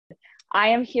I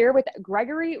am here with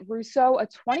Gregory Rousseau, a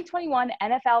 2021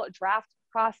 NFL draft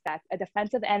prospect, a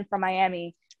defensive end from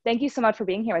Miami. Thank you so much for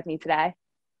being here with me today.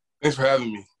 Thanks for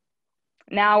having me.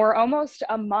 Now, we're almost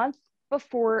a month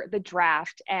before the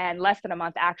draft, and less than a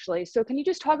month, actually. So can you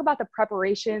just talk about the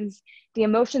preparations, the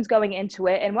emotions going into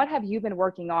it, and what have you been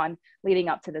working on leading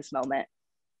up to this moment?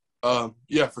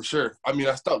 Yeah, for sure. I mean,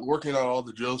 I stopped working on all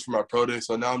the drills for my pro day,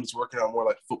 so now I'm just working on more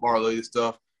like football-related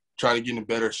stuff, trying to get in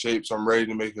better shape so I'm ready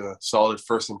to make a solid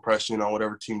first impression on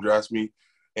whatever team drafts me.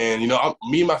 And,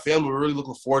 me and my family, we're really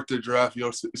looking forward to the draft.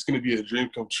 It's going to be a dream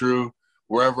come true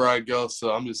wherever I go.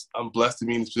 So I'm blessed to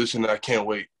be in this position, and I can't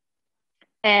wait.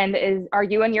 And are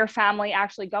you and your family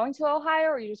actually going to Ohio,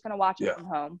 or are you just going to watch it Yeah. from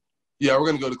home? Yeah, we're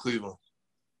going to go to Cleveland.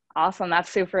 Awesome. That's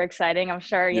super exciting. I'm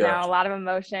sure, Yeah. a lot of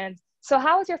emotions. So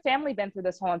how has your family been through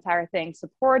this whole entire thing?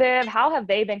 Supportive? How have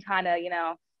they been kind of,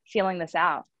 feeling this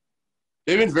out?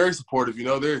 They've been very supportive.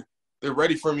 They're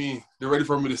ready for me. They're ready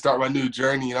for me to start my new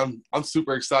journey, and I'm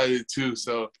super excited too.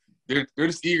 So they're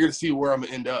just eager to see where I'm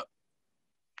gonna end up.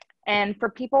 And for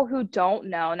people who don't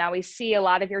know, now we see a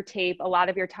lot of your tape, a lot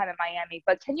of your time in Miami,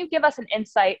 but can you give us an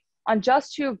insight on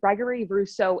just who Gregory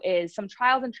Rousseau is, some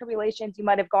trials and tribulations you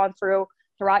might have gone through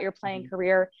throughout your playing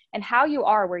career, and how you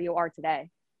are where you are today?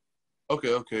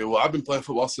 Okay. Well, I've been playing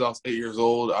football since I was 8 years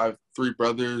old. I have three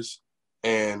brothers,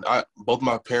 and both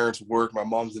my parents work. My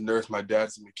mom's a nurse, my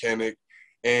dad's a mechanic,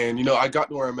 and I got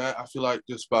to where I'm at. I feel like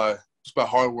just by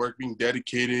hard work, being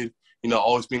dedicated,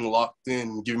 always being locked in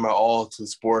and giving my all to the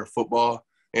sport of football.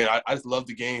 And I just love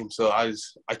the game, so I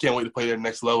can't wait to play at the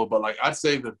next level. But like I'd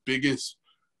say the biggest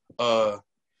uh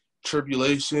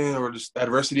tribulation or just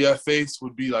adversity I faced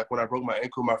would be like when I broke my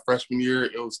ankle my freshman year.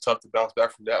 It was tough to bounce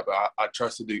back from that, but I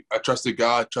trusted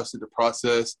God, trusted the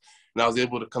process, and I was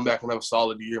able to come back and have a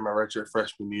solid year my redshirt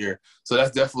freshman year. So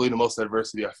that's definitely the most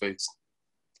adversity I faced.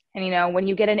 And, when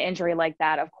you get an injury like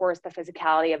that, of course, the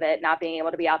physicality of it, not being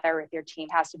able to be out there with your team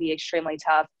has to be extremely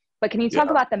tough. But can you talk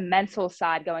Yeah, about the mental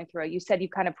side going through it? You said you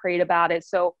kind of prayed about it.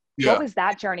 So what yeah. was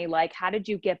that journey like? How did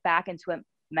you get back into it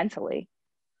mentally?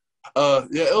 Yeah,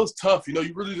 it was tough. You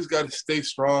really just got to stay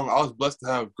strong. I was blessed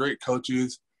to have great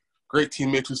coaches, great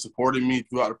teammates who supported me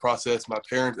throughout the process. My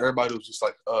parents, everybody was just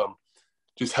like,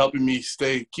 just helping me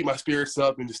keep my spirits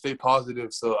up and just stay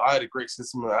positive. So I had a great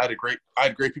system. I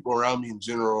had great people around me in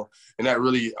general, and that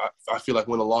really, I feel like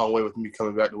went a long way with me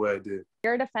coming back the way I did.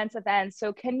 You're a defensive end.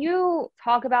 So can you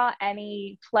talk about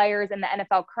any players in the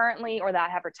NFL currently or that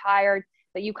have retired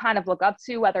that you kind of look up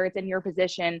to, whether it's in your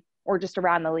position or just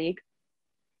around the league?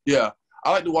 Yeah,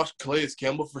 I like to watch Calais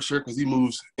Campbell for sure because he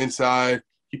moves inside.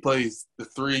 He plays the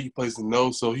three, he plays the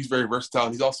nose, so he's very versatile.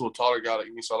 And he's also a taller guy like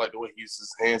me, so I like the way he uses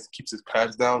his hands, keeps his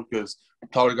pads down because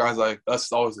taller guys like us,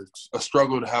 it's always a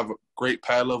struggle to have a great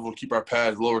pad level and keep our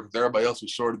pads lower because everybody else is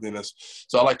shorter than us.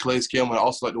 So I like Calais Campbell. I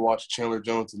also like to watch Chandler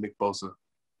Jones and Nick Bosa.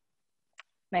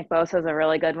 Nick Bosa is a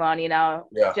really good one, Yeah,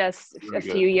 just really a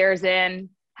good. few years in,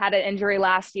 had an injury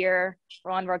last year,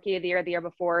 won rookie of the year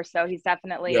before. So he's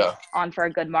definitely Yeah, on for a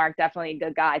good mark, definitely a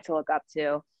good guy to look up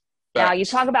to. Now you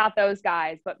facts. talk about those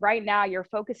guys, but right now you're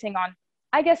focusing on,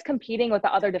 I guess, competing with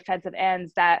the other defensive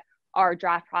ends that are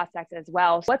draft prospects as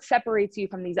well. So what separates you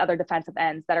from these other defensive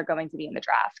ends that are going to be in the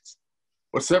draft?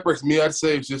 What separates me, I'd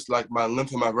say, is just like my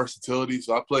length and my versatility.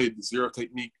 So I played the zero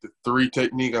technique, the three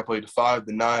technique. I played the five,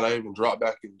 the nine. I even drop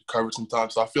back and cover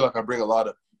sometimes. So I feel like I bring a lot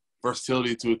of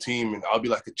versatility to a team, and I'll be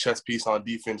like a chess piece on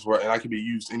defense and I can be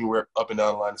used anywhere up and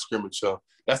down the line of scrimmage. So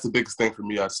that's the biggest thing for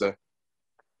me, I'd say.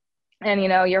 And,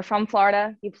 you're from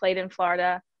Florida, you played in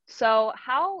Florida. So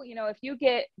how, if you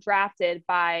get drafted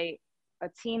by a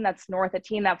team that's north, a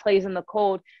team that plays in the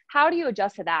cold, how do you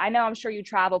adjust to that? I know I'm sure you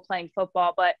travel playing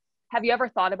football, but have you ever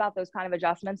thought about those kind of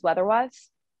adjustments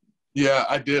weather-wise? Yeah,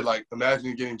 I did. Like,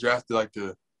 imagine getting drafted like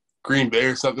to Green Bay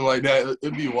or something like that.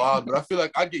 It'd be wild, but I feel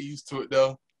like I get used to it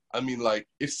though. I mean, like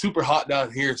it's super hot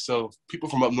down here, so people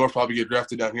from up north probably get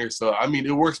drafted down here. So I mean,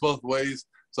 it works both ways.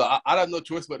 So I'd have no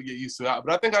choice but to get used to it.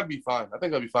 But I think I'd be fine. I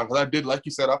think I'd be fine because I did, like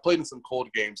you said, I played in some cold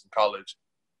games in college.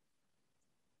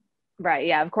 Right.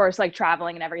 Yeah. Of course, like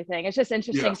traveling and everything. It's just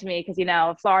interesting Yeah, to me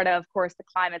because, Florida, of course, the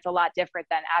climate's a lot different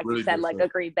than, as you really said, like a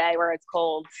different. Green Bay where it's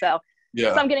cold. So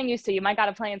Yeah, I'm getting used to. You might got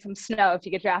to play in some snow if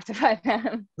you get drafted by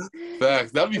them.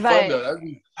 facts. That'd be fun But though.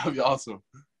 That'd be awesome.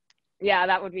 yeah,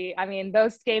 that would be, I mean,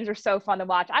 those games are so fun to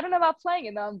watch. I don't know about playing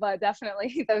in them, but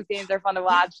definitely those games are fun to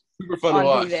watch Super fun to on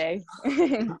watch.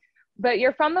 TV. But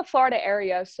you're from the Florida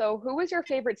area. So who was your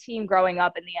favorite team growing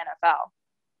up in the NFL?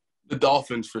 The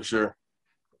Dolphins for sure.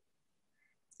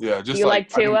 Yeah, Do just you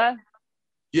like like I think. Tua?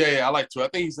 Yeah, I like to. I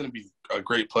think he's gonna be a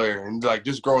great player. And like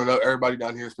just growing up, everybody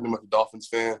down here is pretty much a Dolphins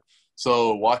fan.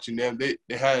 So watching them, they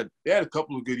had a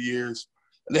couple of good years.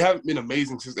 They haven't been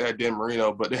amazing since they had Dan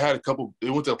Marino, but they had a couple. They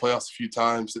went to the playoffs a few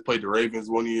times. They played the Ravens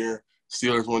one year,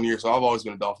 Steelers one year. So I've always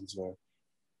been a Dolphins fan.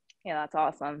 Yeah, that's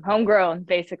awesome. Homegrown,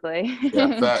 basically.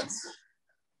 Yeah, facts.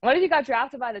 What if you got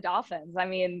drafted by the Dolphins? I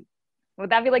mean, would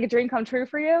that be like a dream come true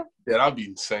for you? Yeah, that'd be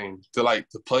insane to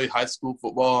play high school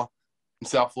football in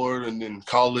South Florida and then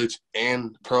college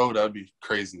and pro. That'd be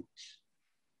crazy.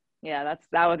 Yeah,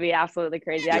 that would be absolutely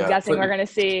crazy. I'm Yeah, guessing we're gonna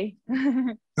see.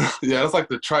 yeah, that's like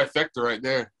the trifecta right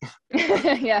there.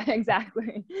 Yeah,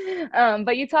 exactly.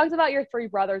 But you talked about your three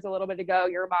brothers a little bit ago,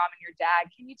 your mom and your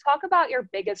dad. Can you talk about your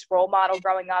biggest role model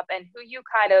growing up and who you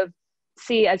kind of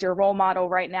see as your role model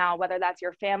right now, whether that's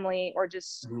your family or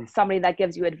just somebody that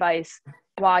gives you advice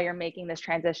while you're making this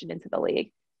transition into the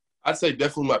league? I'd say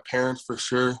definitely my parents for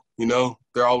sure. You know,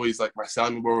 they're always like my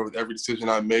sounding board with every decision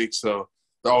I make. So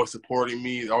they're always supporting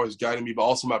me, they're always guiding me. But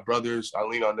also my brothers, I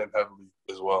lean on them heavily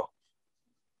as well.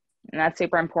 And that's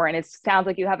super important. It sounds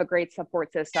like you have a great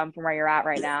support system from where you're at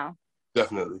right now.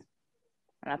 Definitely.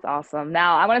 That's awesome.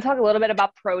 Now, I want to talk a little bit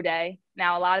about pro day.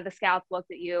 Now, a lot of the scouts looked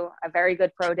at you, a very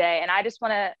good pro day. And I just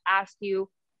want to ask you,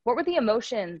 what were the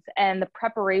emotions and the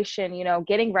preparation,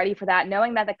 getting ready for that,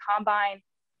 knowing that the combine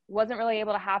wasn't really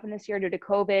able to happen this year due to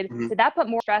COVID? Mm-hmm. Did that put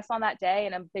more stress on that day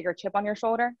and a bigger chip on your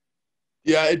shoulder?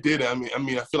 Yeah, it did. I mean,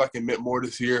 I feel like it meant more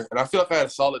this year. And I feel like I had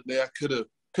a solid day. I could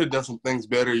have done some things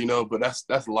better, but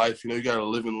that's life. You got to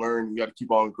live and learn. You got to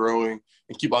keep on growing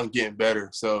and keep on getting better.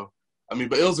 So, but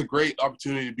it was a great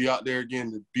opportunity to be out there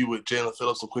again, to be with Jalen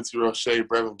Phillips and Quincy Roche,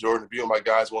 Brevin Jordan, to be with my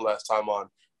guys one last time on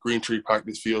Green Tree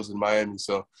practice fields in Miami.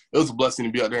 So it was a blessing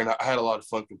to be out there, and I had a lot of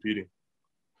fun competing.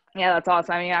 Yeah, that's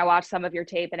awesome. I watched some of your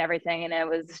tape and everything, and it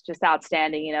was just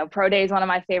outstanding. Pro day is one of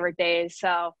my favorite days.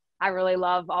 So I really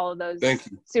love all of those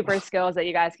super skills that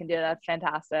you guys can do. That's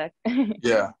fantastic.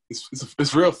 Yeah,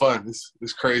 it's real fun.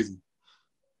 It's crazy.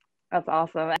 That's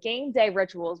awesome. Game day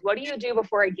rituals. What do you do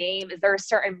before a game? Is there a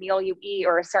certain meal you eat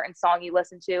or a certain song you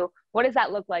listen to? What does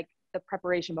that look like, the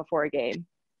preparation before a game?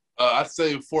 I'd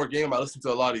say before a game, I listen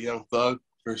to a lot of Young Thug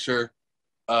for sure.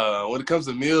 When it comes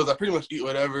to meals, I pretty much eat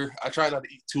whatever. I try not to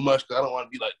eat too much because I don't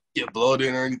want to be get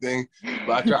bloated or anything.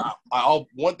 But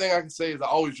one thing I can say is I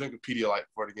always drink a Pedialyte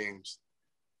before the games.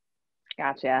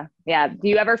 Gotcha. Yeah. Do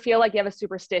you ever feel like you have a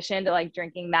superstition to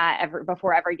drinking that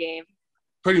before every game?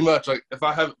 Pretty much. If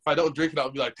I don't drink it,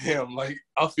 I'll be like, damn.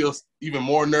 I'll feel even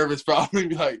more nervous. Probably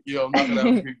be like, I'm not gonna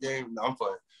have a good game. No, I'm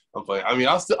playing.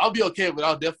 I'll be okay, but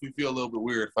I'll definitely feel a little bit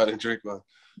weird if I didn't drink one.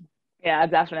 Yeah,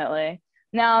 definitely.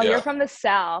 Now, you're from the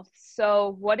South.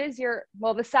 So what is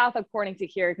the South, according to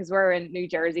here, because we're in New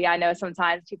Jersey. I know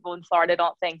sometimes people in Florida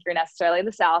don't think you're necessarily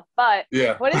the South, but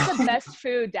yeah. What is the best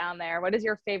food down there? What is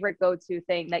your favorite go-to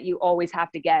thing that you always have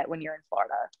to get when you're in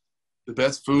Florida? The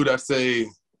best food, I'd say,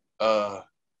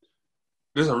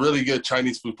 there's a really good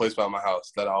Chinese food place by my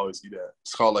house that I always eat at.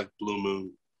 It's called Blue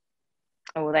Moon.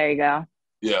 Oh, there you go.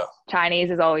 Yeah. Chinese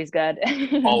is always good.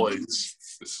 Always.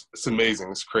 It's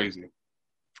amazing. It's crazy.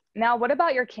 Now, what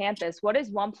about your campus? What is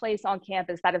one place on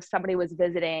campus that if somebody was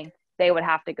visiting, they would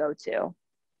have to go to?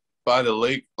 By the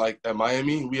lake, at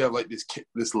Miami, we have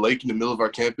this lake in the middle of our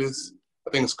campus.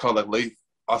 I think it's called Lake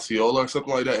Osceola or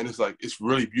something like that. And it's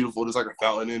really beautiful. There's a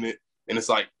fountain in it. And it's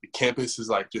the campus is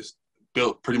just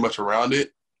built pretty much around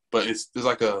it. But there's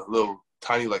a little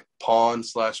tiny pond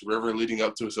 / river leading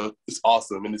up to it. So it's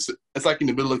awesome. And it's in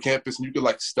the middle of campus, and you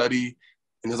could study,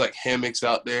 and there's hammocks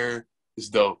out there. It's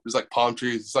dope. There's palm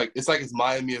trees. It's as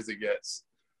Miami as it gets.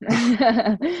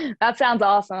 That sounds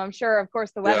awesome. I'm sure, of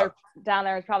course, the weather down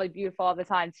there is probably beautiful all the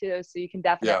time too. So you can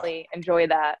definitely enjoy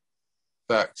that.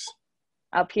 Facts.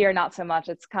 Up here, not so much.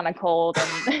 It's kind of cold, and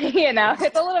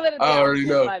it's a little bit of. I already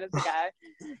know.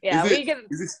 Yeah,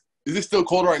 Is it still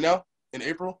cold right now in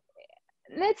April?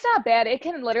 It's not bad. It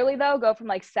can literally though go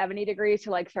from 70 degrees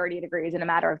to 30 degrees in a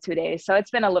matter of 2 days. So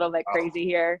it's been a little bit crazy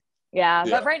here. Yeah,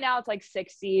 but right now it's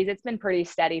 60s. It's been pretty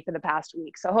steady for the past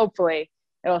week. So hopefully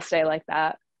it'll stay like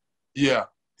that. Yeah,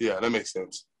 that makes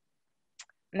sense.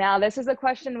 Now, this is a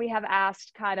question we have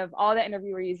asked kind of all the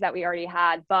interviewees that we already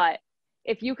had, but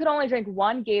if you could only drink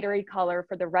one Gatorade color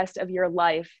for the rest of your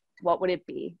life, what would it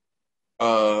be?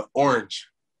 Orange.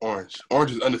 Orange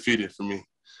is undefeated for me.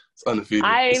 It's undefeated.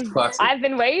 I've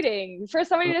been waiting for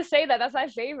somebody to say that. That's my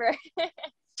favorite.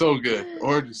 So good.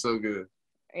 Orange is so good.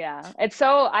 Yeah.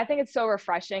 I think it's so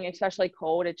refreshing, especially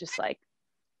cold. It just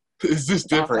it's just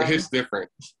different. Awesome. It's different.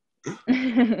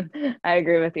 I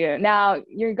agree with you. Now,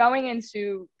 you're going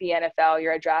into the NFL,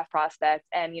 you're a draft prospect,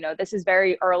 and this is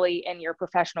very early in your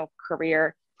professional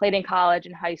career, played in college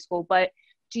and high school, but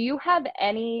do you have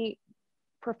any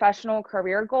professional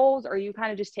career goals, or are you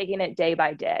kind of just taking it day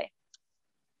by day?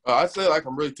 I'd say like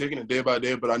I'm really taking it day by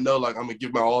day, but I know like I'm gonna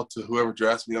give my all to whoever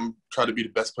drafts me. I'm trying to be the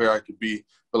best player I could be.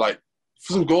 But like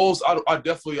for some goals,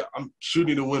 I'm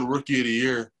shooting to win Rookie of the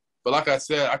Year. But like I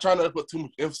said, I try not to put too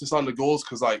much emphasis on the goals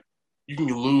because like you can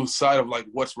lose sight of like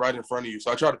what's right in front of you.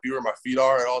 So I try to be where my feet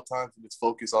are at all times and just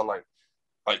focus on like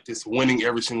just winning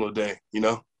every single day. You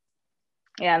know?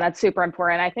 Yeah, that's super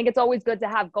important. I think it's always good to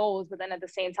have goals, but then at the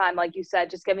same time, like you said,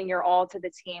 just giving your all to the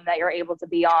team that you're able to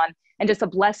be on, and just a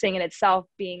blessing in itself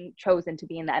being chosen to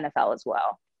be in the NFL as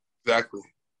well. Exactly.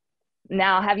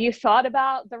 Now, have you thought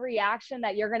about the reaction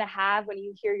that you're going to have when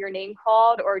you hear your name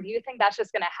called, or do you think that's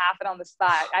just going to happen on the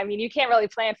spot? I mean, you can't really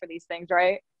plan for these things,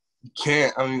 right? You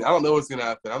can't. I mean, I don't know what's gonna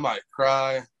happen. I might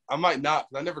cry. I might not.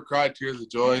 'Cause I never cried tears of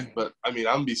joy. But I mean,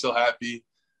 I'm gonna be so happy.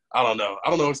 I don't know. I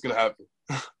don't know what's gonna happen.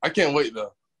 I can't wait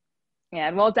though. Yeah,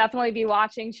 and we'll definitely be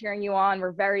watching, cheering you on.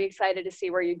 We're very excited to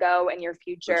see where you go in your For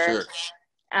future.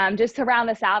 sure. Just to round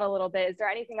this out a little bit, is there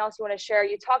anything else you want to share?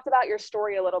 You talked about your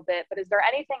story a little bit, but is there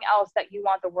anything else that you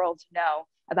want the world to know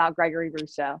about Gregory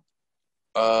Rousseau?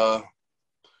 Uh,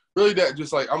 really, that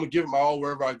just like I'm gonna give it my all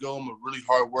wherever I go. I'm a really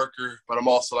hard worker, but I'm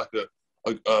also like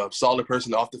a solid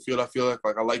person off the field. I feel like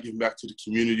I like giving back to the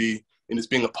community and just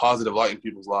being a positive light in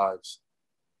people's lives.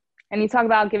 And you talk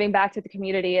about giving back to the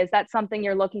community. Is that something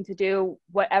you're looking to do,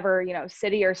 whatever,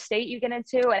 city or state you get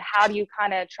into? And how do you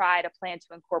kind of try to plan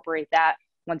to incorporate that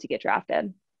once you get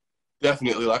drafted?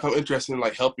 Definitely, like I'm interested in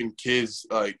like helping kids,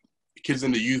 like kids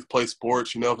in the youth play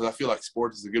sports. You know, because I feel like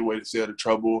sports is a good way to stay out of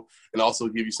trouble and also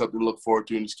give you something to look forward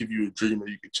to and just give you a dream that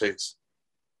you can chase.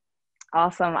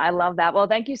 Awesome. I love that. Well,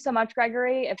 thank you so much,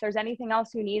 Gregory. If there's anything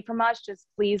else you need from us, just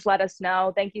please let us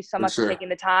know. Thank you so For much for sure. taking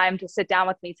the time to sit down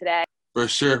with me today. For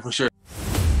sure. For sure.